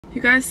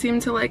You guys seem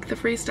to like the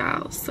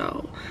freestyles,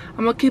 so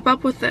I'm gonna keep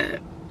up with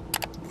it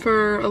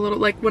for a little,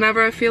 like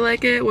whenever I feel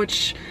like it,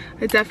 which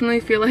I definitely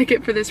feel like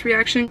it for this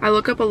reaction. I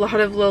look up a lot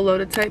of Lil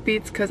Loaded type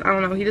beats because I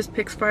don't know, he just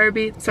picks fire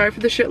beats. Sorry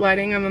for the shit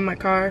lighting, I'm in my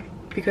car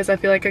because I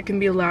feel like I can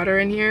be louder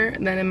in here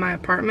than in my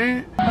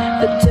apartment.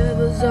 The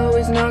devil's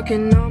always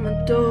knocking on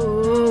my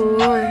door.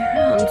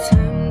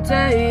 I'm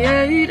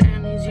tempted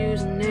and he's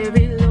using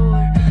every lure.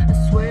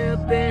 I swear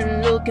I've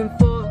been looking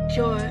for a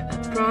cure,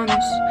 I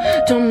promise.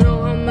 Don't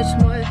know how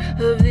much more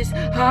of this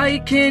I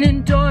can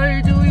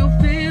endure. Do you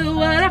feel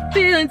what I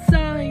feel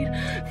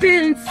inside?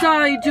 Feel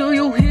inside. Do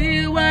you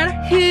hear what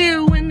I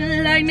hear when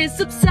the lightness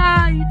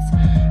subsides?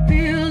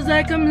 Feels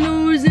like I'm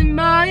losing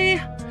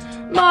my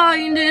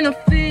mind and I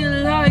feel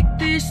like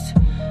this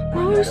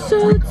most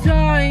of the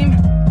time.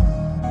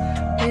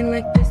 Ain't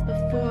like this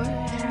before.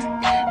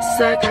 It's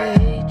like I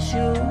hate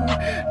you,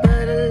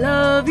 but I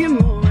love you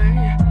more.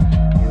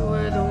 You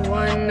were the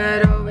one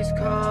that I always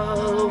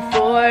call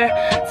for.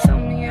 Tell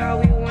me how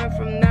we went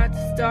from that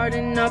to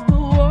starting up a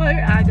war.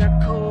 I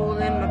got coal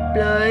in my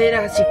blood,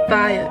 I see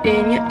fire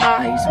in your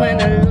eyes.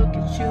 When I look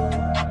at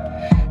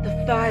you,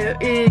 the fire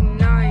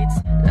ignites.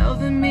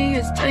 Loving me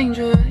is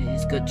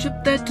dangerous. Good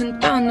trip that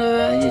turned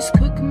thunderous.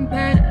 Could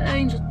compare to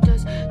angel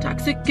dust.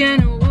 Toxic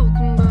and a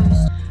welcome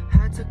bust.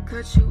 Had to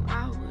cut you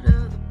out of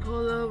the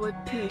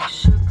Polaroid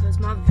picture, cause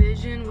my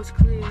vision was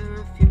clear.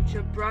 A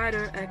future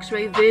brighter,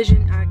 x-ray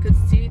vision. I could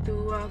see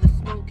through all the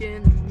smoke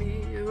in the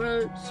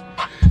mirrors.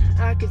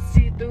 I could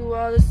see through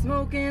all the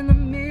smoke in the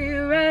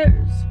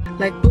mirrors.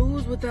 Like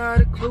booze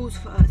without a clues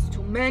for us.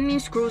 Too many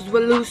screws were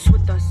loose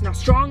with us. Not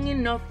strong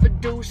enough for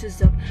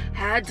deuces up.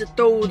 Had to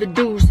throw the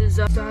deuces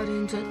up.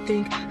 Starting to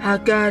think I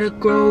gotta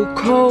grow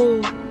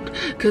cold,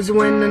 cause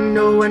when I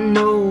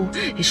know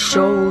it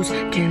shows.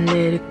 Can't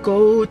let it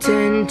go.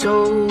 10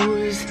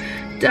 toes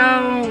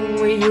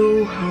down with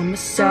you.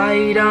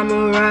 Homicide,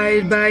 I'ma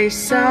ride by your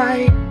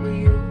side with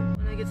you.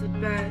 When I get to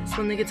bed, it's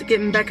when they get to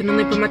getting back and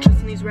only put my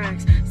trust in these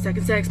racks.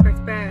 Second sex, back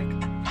to back.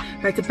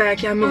 Back to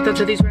back, yeah, I moved up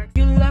to these racks.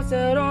 You lost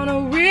out on a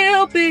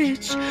real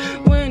bitch.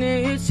 When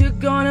it hits, you're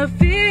gonna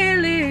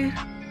feel it.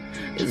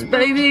 Cause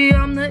baby,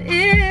 I'm the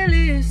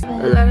illest.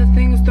 A lot of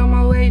things throw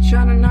my way,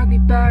 trying to knock me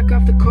back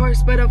off the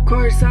course. But of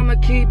course, I'ma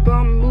keep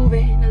on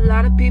moving. A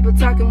lot of people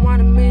talking,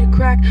 wanting me to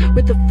crack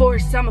with the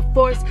force. I'm a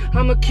force,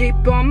 I'ma keep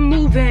on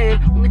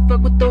moving. Only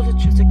fuck with those who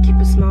choose to keep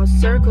a small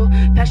circle.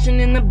 Passion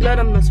in the blood,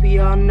 I must be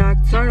all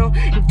nocturnal.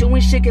 And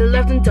doing shit, get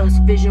left in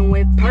dust, vision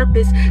with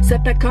purpose.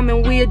 Setback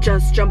coming, we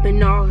adjust,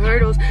 jumping all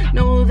hurdles.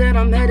 Know that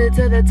I'm headed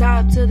to the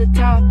top, to the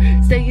top.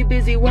 Stay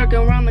busy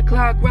working round the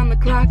clock, round the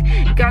clock.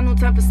 Ain't got no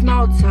time for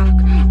small talk,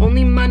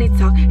 only money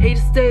talk. Hate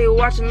to stay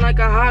watching like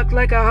a hawk,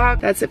 like a hawk.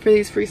 That's it for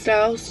these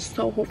freestyles,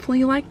 so hopefully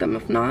you like them.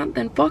 If not,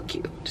 then fuck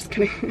you. Just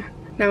kidding.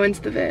 Now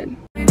into the vid.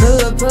 Pull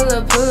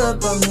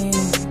up on me.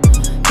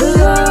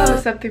 Pull up.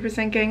 What's up,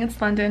 3% gang? It's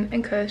London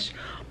and Kush.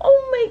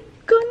 Oh my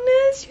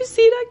goodness, you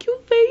see that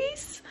cute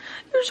face?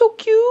 You're so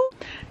cute.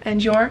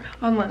 And you're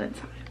on London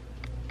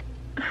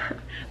time.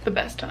 The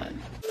best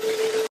time.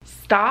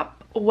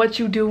 Stop what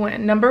you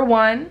doing. Number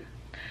one,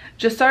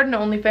 just started an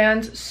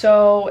OnlyFans,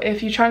 so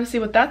if you're trying to see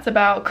what that's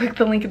about, click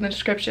the link in the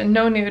description.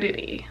 No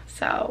nudity,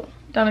 so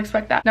don't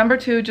expect that. Number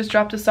two, just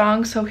dropped a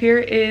song, so here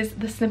is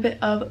the snippet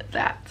of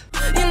that.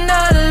 You're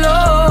not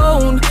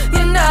alone,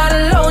 you're not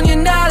alone, you're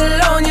not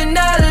alone, you're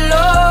not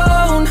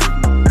alone.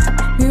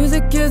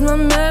 Music is my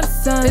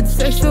medicine, it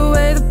takes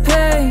away the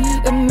pain.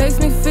 It makes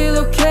me feel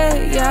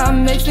okay, yeah,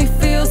 it makes me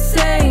feel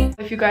sane.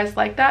 If you guys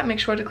like that, make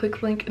sure to click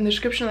the link in the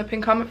description of the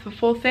pinned comment for the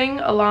full thing,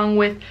 along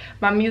with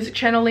my music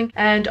channel link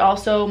and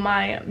also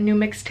my new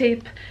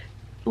mixtape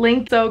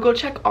link. So go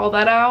check all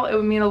that out. It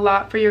would mean a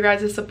lot for your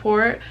guys'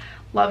 support.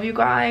 Love you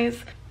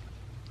guys.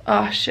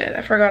 Oh shit,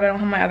 I forgot I don't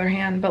have my other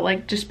hand, but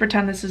like just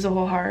pretend this is a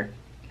whole heart.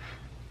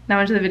 Now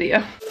into the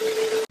video.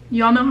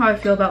 Y'all know how I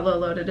feel about Lil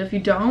Loaded. If you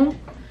don't,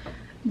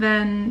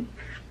 then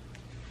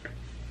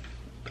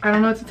I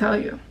don't know what to tell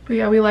you. But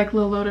yeah, we like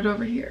Lil Loaded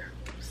over here.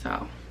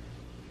 So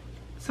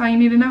that's all you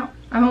need to know.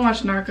 I haven't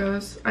watched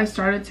Narcos. I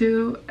started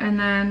to, and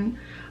then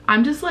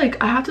I'm just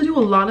like, I have to do a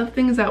lot of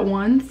things at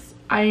once.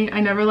 I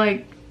never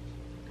like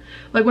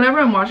whenever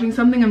I'm watching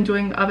something, I'm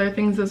doing other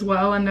things as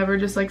well and never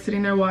just like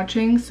sitting there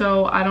watching.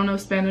 So I don't know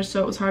Spanish,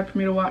 so it was hard for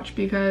me to watch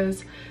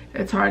because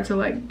it's hard to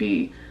like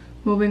be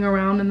moving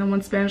around and then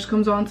when Spanish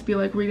comes on to be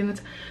like reading the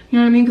you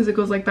know what I mean, because it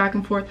goes like back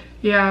and forth.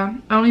 Yeah,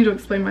 I don't need to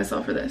explain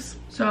myself for this,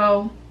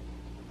 so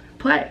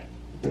play.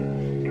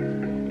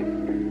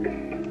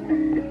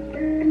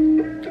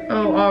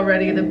 Oh,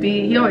 already the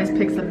beat. He always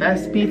picks the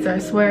best beats, I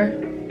swear.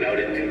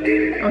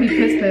 Oh, he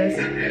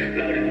pissed.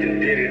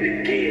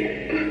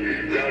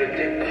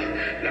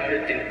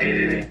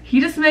 He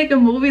just making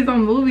movies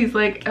on movies,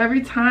 like every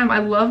time. I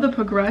love the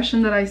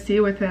progression that I see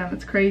with him.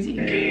 It's crazy.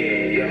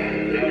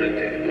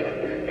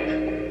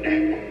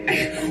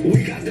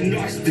 We got the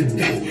knocks to do.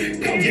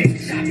 Come get the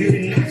shop, you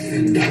the knocks to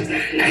do.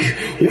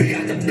 We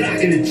got the block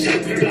in the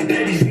choke. Block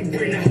baddies, we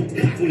bring the whole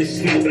block with the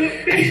smoke.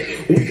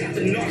 We got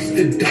the knocks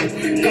to do.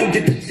 Come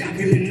get the shop,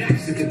 you the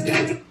knocks to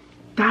do.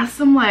 That's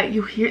some like,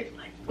 you hear,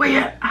 like, Wait,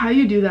 how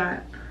you do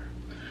that?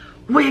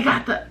 We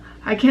got the,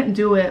 I can't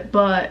do it,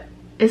 but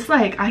it's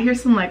like I hear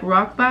some like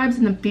rock vibes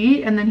in the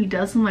beat, and then he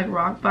does some like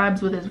rock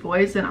vibes with his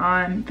voice, and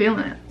I'm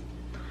feeling it.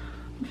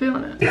 I'm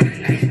feeling it.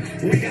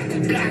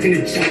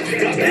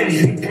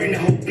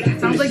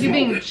 Sounds like you're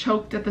being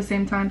choked at the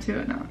same time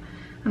too. No,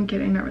 I'm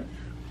kidding. Never.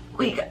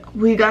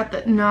 We got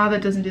the, no,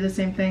 that doesn't do the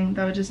same thing.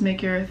 That would just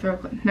make your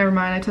throat clear. Never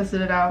mind, I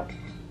tested it out.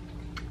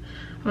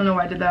 I don't know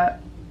why I did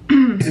that.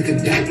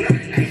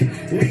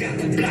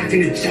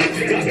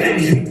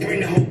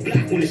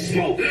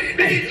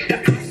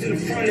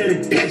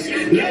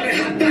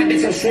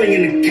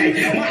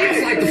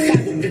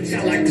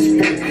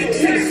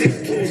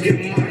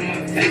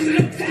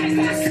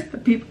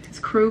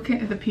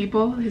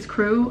 His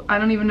crew, I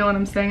don't even know what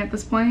I'm saying at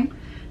this point.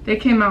 They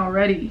came out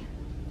ready.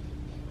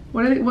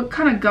 What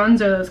kind of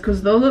guns are those?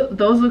 Because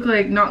those look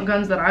like not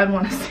guns that I'd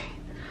want to see.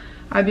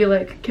 I'd be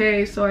like,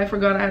 okay, so I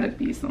forgot I had a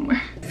B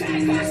somewhere. Is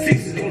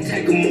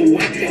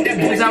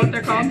that what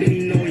they're called?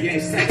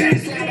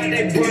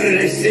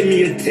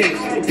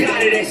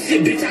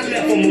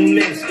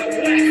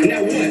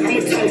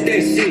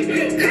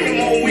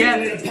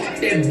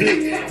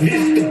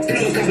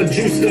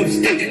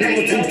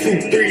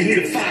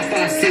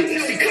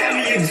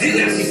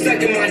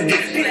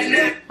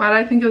 Why did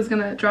I think it was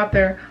gonna drop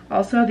there?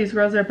 Also, these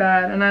girls are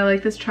bad, and I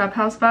like this trap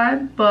house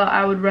vibe, but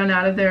I would run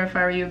out of there if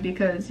I were you,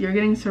 because you're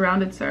getting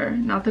surrounded, sir.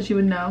 Not that you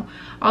would know.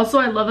 Also,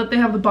 I love that they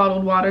have the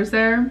bottled waters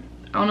there.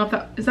 I don't know if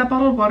that is that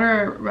bottled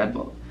water or Red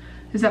Bull.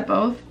 Is that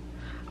both?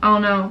 I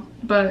don't know,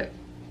 but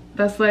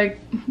that's like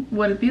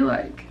what it'd be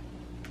like.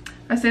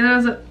 I say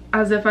that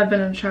as if I've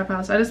been in a trap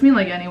house. I just mean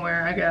like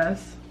anywhere, I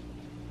guess.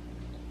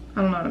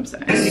 I don't know what I'm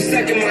saying. She's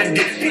sucking my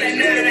dick.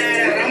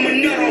 I'm a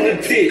nut on her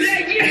tits.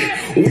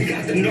 We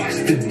got the knocks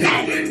to do.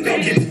 Go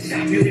get the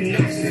top, you the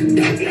knocks to do.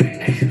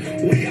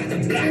 We got the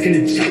block in the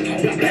choke.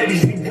 Block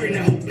ladies, we bring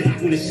the whole block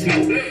with the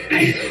smoke.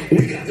 We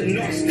got the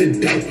knocks to do.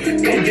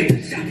 Go get the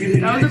top, you the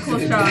knocks to do. That was a cool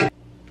shot.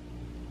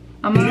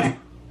 I'm gonna...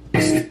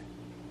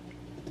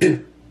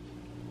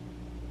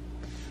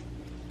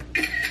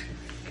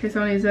 Okay,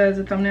 so he says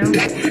a thumbnail.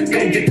 That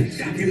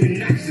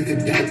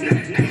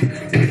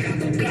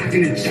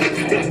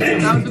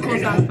was a cool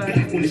sound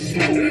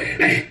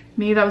effect.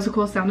 Me, that was a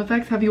cool sound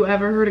effect. Have you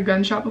ever heard a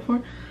gunshot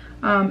before?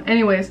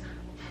 Anyways,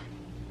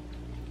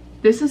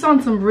 this is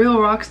on some real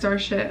rock star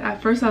shit.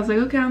 At first I was like,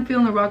 okay, I'm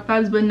feeling the rock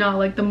vibes, but no,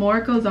 like the more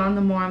it goes on,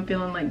 the more I'm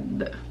feeling like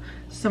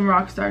some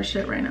rock star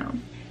shit right now.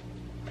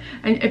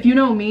 And if you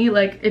know me,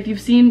 like if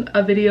you've seen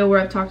a video where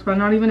I've talked about,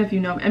 not even if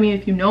you know, I mean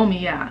if you know me,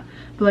 yeah,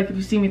 but like if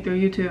you see me through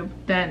YouTube,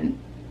 then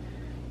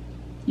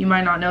you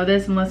might not know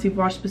this unless you've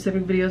watched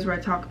specific videos where I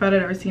talk about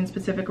it or seen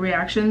specific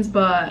reactions.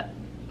 But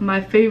my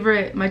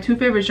two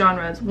favorite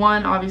genres,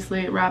 one,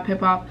 obviously rap, hip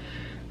hop,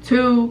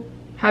 two,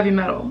 heavy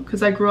metal,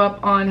 because I grew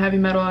up on heavy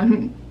metal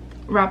and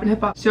rap and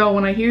hip hop. So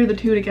when I hear the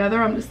two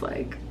together, I'm just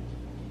like,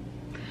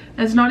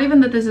 and it's not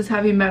even that this is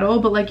heavy metal,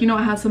 but like, you know,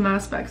 it has some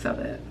aspects of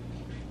it.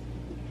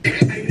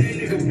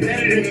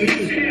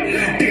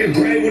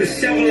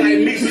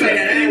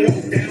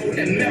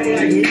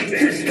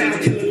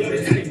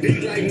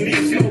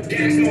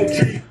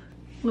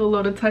 Little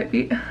loaded type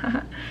beat.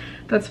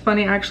 That's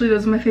funny. Actually,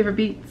 those are my favorite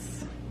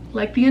beats.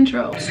 Like the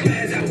intro. We got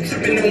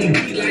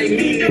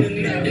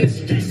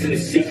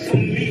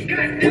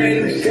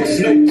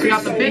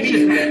the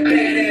bitches.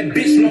 Bad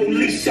bitch, no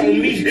leash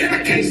on me.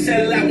 I can't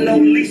sell out, no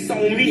lease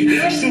on me.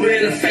 Shoot her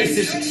in the face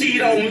if she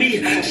cheat on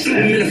me. Shoot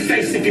him in the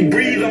face if he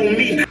breathe on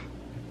me.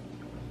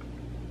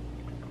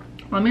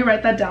 Let me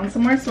write that down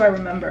somewhere so I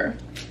remember.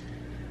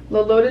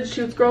 Lil Loaded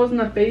shoots girls in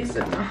the face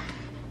and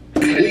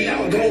we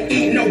all don't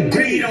eat no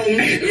greed on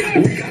me.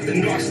 We got the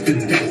knocks to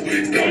do.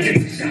 Go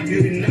get the shop,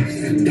 you the knocks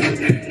to do.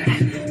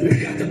 We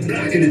got the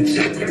block in the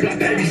choke. Block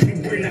babies, we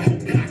bring the whole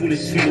block with the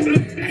smoke.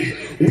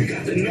 We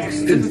got the knocks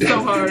to do. This is so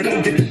hard.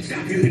 Go get the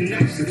shop, you the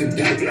knocks to do.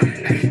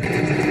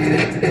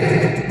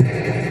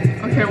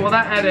 Okay, well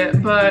that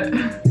edit, but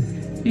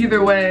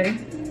either way,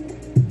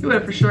 you would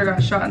have for sure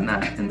got shot in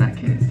that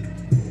case.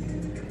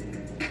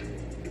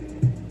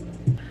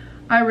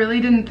 I really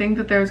didn't think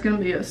that there was gonna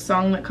be a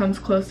song that comes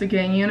close to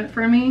Gang Unit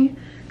for me,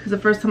 because the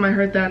first time I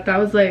heard that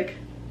was like,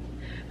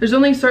 there's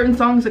only certain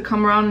songs that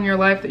come around in your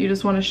life that you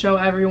just want to show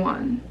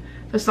everyone.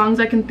 The songs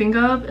I can think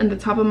of in the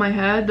top of my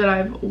head that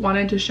I've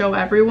wanted to show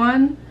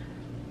everyone,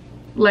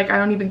 like I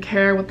don't even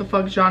care what the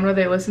fuck genre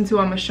they listen to,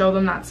 I'm gonna show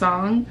them that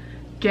song.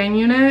 Gang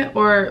Unit,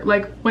 or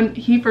like when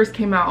he first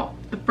came out,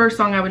 the first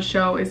song I would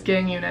show is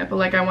Gang Unit, but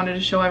like I wanted to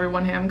show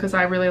everyone him because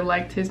I really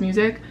liked his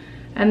music.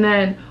 And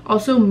then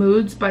also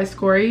Moods by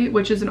Scory,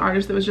 which is an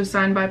artist that was just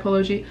signed by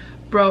Polo G.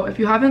 Bro, if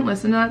you haven't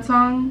listened to that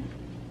song,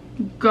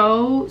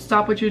 go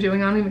stop what you're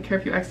doing. I don't even care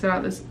if you exit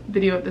out this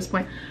video at this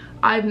point.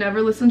 I've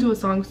never listened to a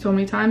song so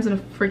many times in a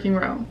freaking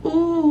row.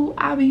 Ooh,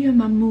 I be in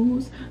my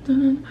moods,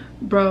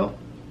 bro.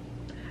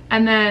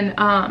 And then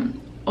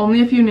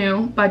Only If You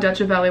Knew by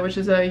Dutchavelli, which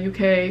is a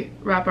UK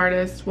rap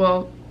artist,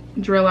 well,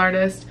 drill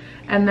artist.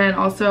 And then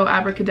also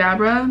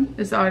Abracadabra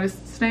is the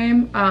artist's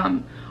name.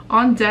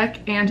 On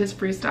Deck and his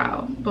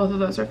freestyle, both of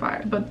those are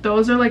fire. But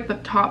those are like the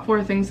top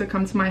 4 things that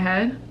come to my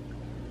head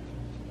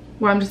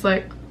where I'm just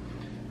like,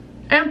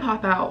 and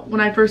Pop Out when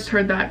I first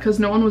heard that, because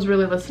no one was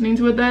really listening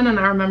to it then, and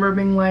I remember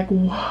being like,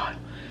 what?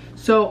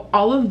 So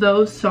all of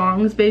those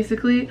songs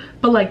basically,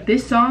 but like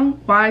this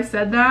song, why I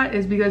said that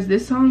is because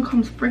this song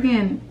comes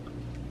friggin',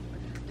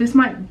 this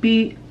might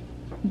be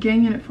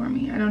gang in it for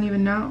me. I don't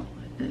even know.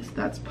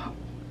 That's pop.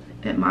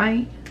 It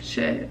might.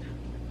 Shit.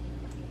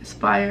 It's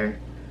fire.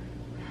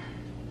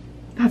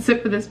 That's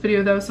it for this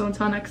video though, so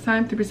until next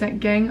time, 3%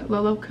 gang,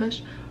 Lolo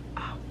Kush.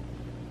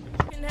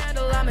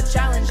 I'm a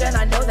challenge and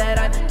I know that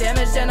I'm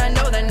damaged, and I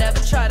know that never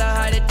try to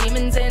hide it.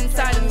 Demons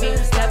inside of me,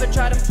 never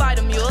try to fight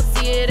them. You'll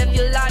see it if